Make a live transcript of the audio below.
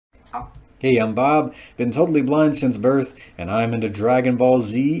Hey, I'm Bob. Been totally blind since birth, and I'm into Dragon Ball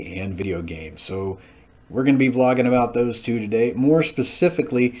Z and video games. So, we're going to be vlogging about those two today, more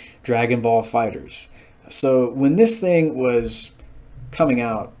specifically, Dragon Ball Fighters. So, when this thing was coming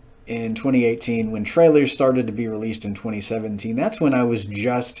out in 2018, when trailers started to be released in 2017, that's when I was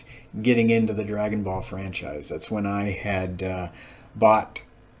just getting into the Dragon Ball franchise. That's when I had bought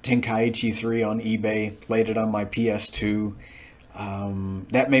Tenkaichi 3 on eBay, played it on my PS2.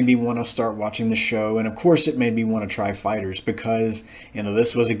 That made me want to start watching the show, and of course, it made me want to try Fighters because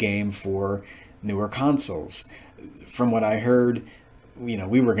this was a game for newer consoles. From what I heard, we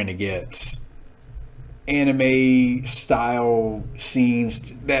were going to get anime style scenes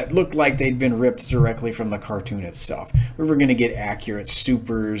that looked like they'd been ripped directly from the cartoon itself. We were going to get accurate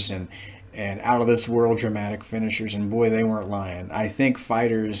supers and out of this world dramatic finishers, and boy, they weren't lying. I think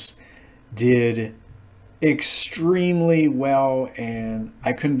Fighters did extremely well, and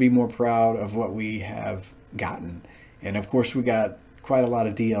I couldn't be more proud of what we have gotten. And of course, we got quite a lot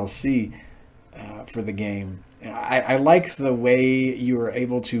of DLC for the game. I like the way you were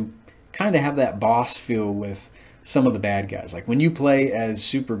able to kind of have that boss feel with some of the bad guys. Like when you play as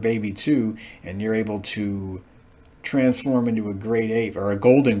Super Baby 2 and you're able to transform into a Great Ape or a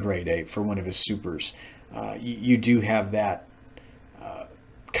Golden Great Ape for one of his supers, you do have that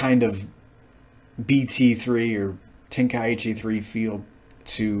kind of BT3 or Tenkaichi 3 feel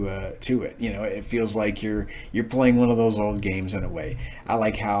to it. It feels like you're playing one of those old games in a way. I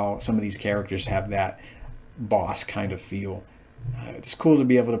like how some of these characters have that boss kind of feel. It's cool to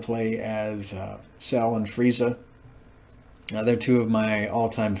be able to play as Cell and Frieza. They're two of my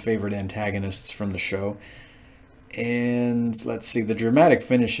all-time favorite antagonists from the show. And let's see, the dramatic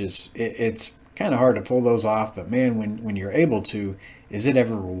finishes, it's kind of hard to pull those off, but man, when you're able to, is it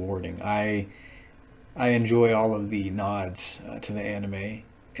ever rewarding? I enjoy all of the nods to the anime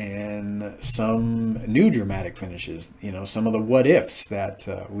and some new dramatic finishes. Some of the what ifs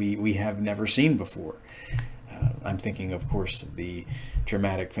that we have never seen before. I'm thinking, of course, of the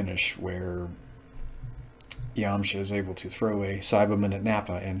dramatic finish where Yamcha is able to throw a Cyberman at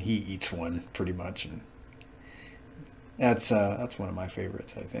Nappa and he eats one pretty much, and that's one of my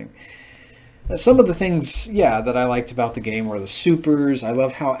favorites, I think. Some of the things, that I liked about the game were the supers. I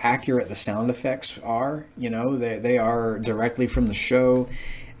love how accurate the sound effects are. They are directly from the show.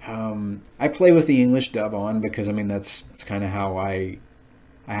 I play with the English dub on because that's kind of how I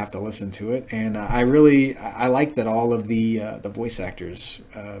have to listen to it, and I like that all of the voice actors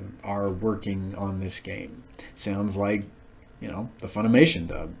are working on this game. Sounds like the Funimation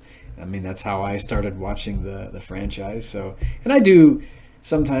dub. That's how I started watching the franchise. So, and I do.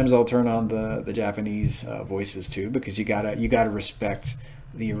 Sometimes I'll turn on the Japanese voices too, because you gotta respect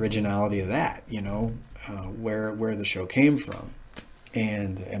the originality of that, where the show came from.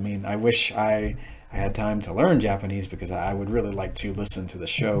 And I wish I had time to learn Japanese, because I would really like to listen to the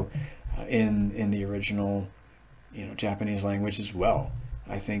show in the original Japanese language as well.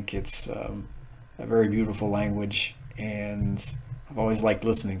 I think it's a very beautiful language, and I've always liked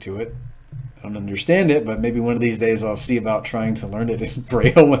listening to it. I don't understand it, but maybe one of these days I'll see about trying to learn it in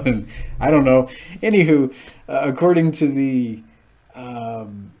Braille, and I don't know. Anywho, according to the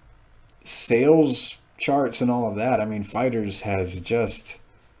sales charts and all of that, Fighters has just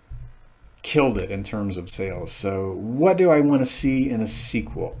killed it in terms of sales. So what do I want to see in a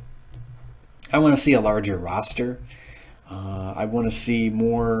sequel? I want to see a larger roster. I want to see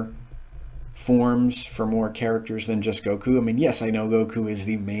more forms for more characters than just Goku. Yes, I know Goku is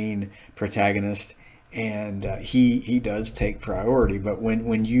the main protagonist, and he does take priority. But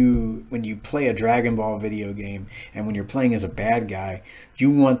when you play a Dragon Ball video game, and when you're playing as a bad guy, you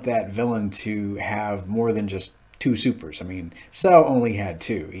want that villain to have more than just two supers. Cell only had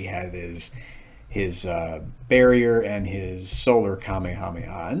two. He had his barrier and his solar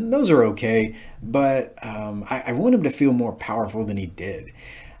Kamehameha, and those are okay. But I want him to feel more powerful than he did.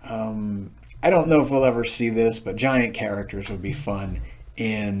 I don't know if we'll ever see this, but giant characters would be fun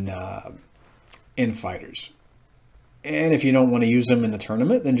in Fighters. And if you don't want to use them in the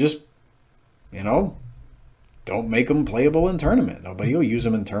tournament, then just, don't make them playable in tournament. Nobody will use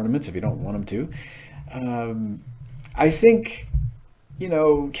them in tournaments if you don't want them to. I think,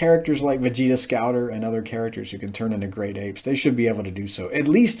 characters like Vegeta Scouter and other characters who can turn into great apes, they should be able to do so, at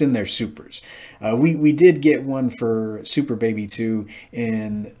least in their supers. We did get one for Super Baby 2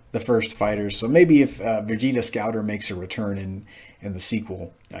 in the first Fighters, so maybe if Vegeta Scouter makes a return in the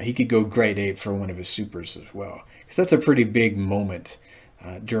sequel, he could go great ape for one of his supers as well. Because that's a pretty big moment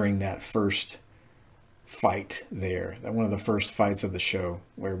during that first fight there. One of the first fights of the show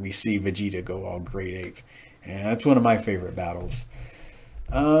where we see Vegeta go all great ape. And that's one of my favorite battles.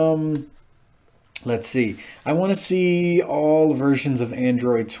 Let's see. I want to see all versions of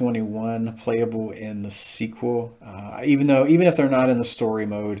Android 21 playable in the sequel. Even if they're not in the story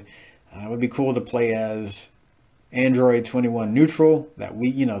mode, it would be cool to play as Android 21 neutral, that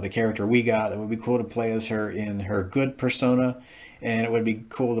the character we got. It would be cool to play as her in her good persona, and it would be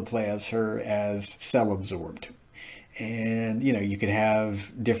cool to play as her as cell absorbed. And you could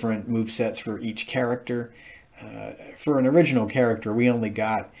have different movesets for each character. For an original character, we only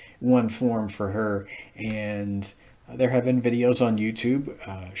got one form for her, and there have been videos on YouTube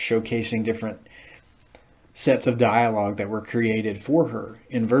showcasing different sets of dialogue that were created for her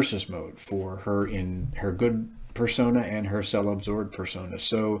in versus mode, for her in her good persona and her cell absorbed persona.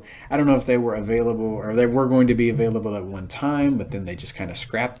 So I don't know if they were available, or they were going to be available at one time, but then they just kind of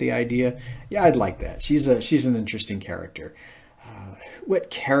scrapped the idea. Yeah, I'd like that. She's an interesting character. What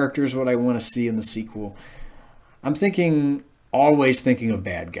characters would I want to see in the sequel? I'm always thinking of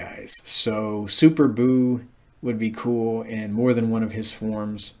bad guys. So Super Boo would be cool in more than one of his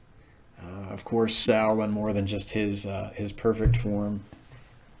forms. Of course, Cell in more than just his perfect form.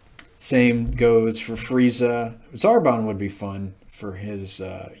 Same goes for Frieza. Zarbon would be fun for his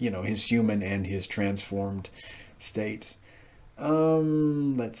his human and his transformed states.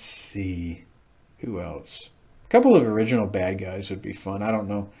 Let's see, who else? A couple of original bad guys would be fun. I don't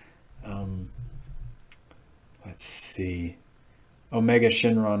know. Let's see. Omega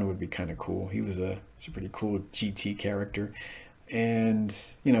Shenron would be kind of cool. He's a pretty cool GT character. And,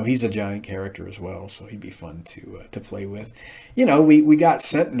 he's a giant character as well, so he'd be fun to play with. We got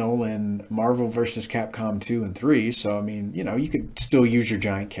Sentinel in Marvel vs. Capcom 2 and 3, so, I mean, you could still use your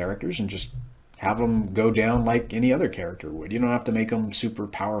giant characters and just have them go down like any other character would. You don't have to make them super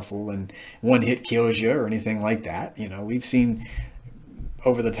powerful and one hit kills you or anything like that. We've seen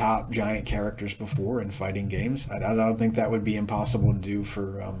over-the-top giant characters before in fighting games. I don't think that would be impossible to do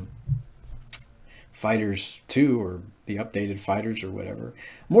for FighterZ 2 or the updated FighterZ or whatever.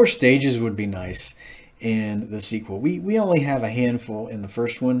 More stages would be nice in the sequel. We only have a handful in the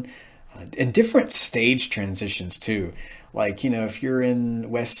first one, and different stage transitions too. Like, if you're in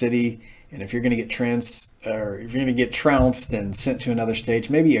West City and if you're going to get trounced and sent to another stage,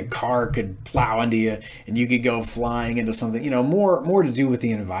 maybe a car could plow into you and you could go flying into something, more to do with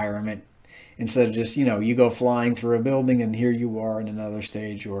the environment, instead of just, you go flying through a building and here you are in another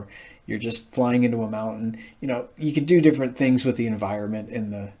stage, or you're just flying into a mountain. You could do different things with the environment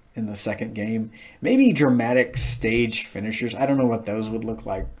in the second game. Maybe dramatic stage finishers. I don't know what those would look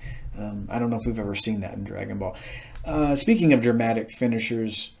like. I don't know if we've ever seen that in Dragon Ball. Speaking of dramatic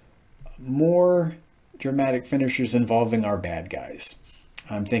finishers, more dramatic finishers involving our bad guys.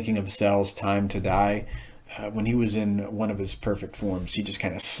 I'm thinking of Cell's Time to Die. When he was in one of his perfect forms, he just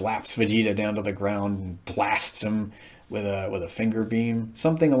kind of slaps Vegeta down to the ground and blasts him with a finger beam,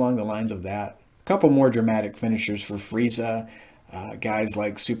 something along the lines of that. A couple more dramatic finishers for Frieza, guys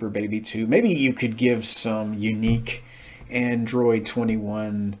like Super Baby 2. Maybe you could give some unique Android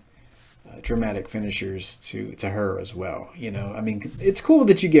 21 dramatic finishers to her as well. I mean, it's cool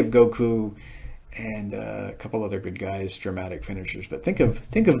that you give Goku and a couple other good guys dramatic finishers, but think of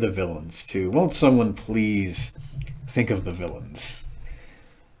the villains too. Won't someone please think of the villains?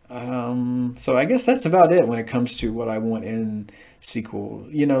 So I guess that's about it when it comes to what I want in sequel.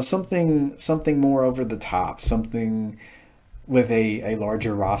 Something more over the top, something with a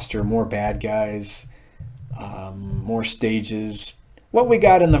larger roster, more bad guys, more stages. What we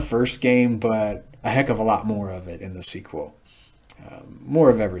got in the first game, but a heck of a lot more of it in the sequel. More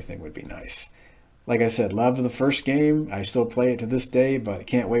of everything would be nice. Like I said, love the first game. I still play it to this day, but I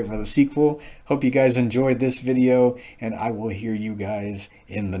can't wait for the sequel. Hope you guys enjoyed this video, and I will hear you guys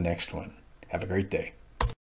in the next one. Have a great day.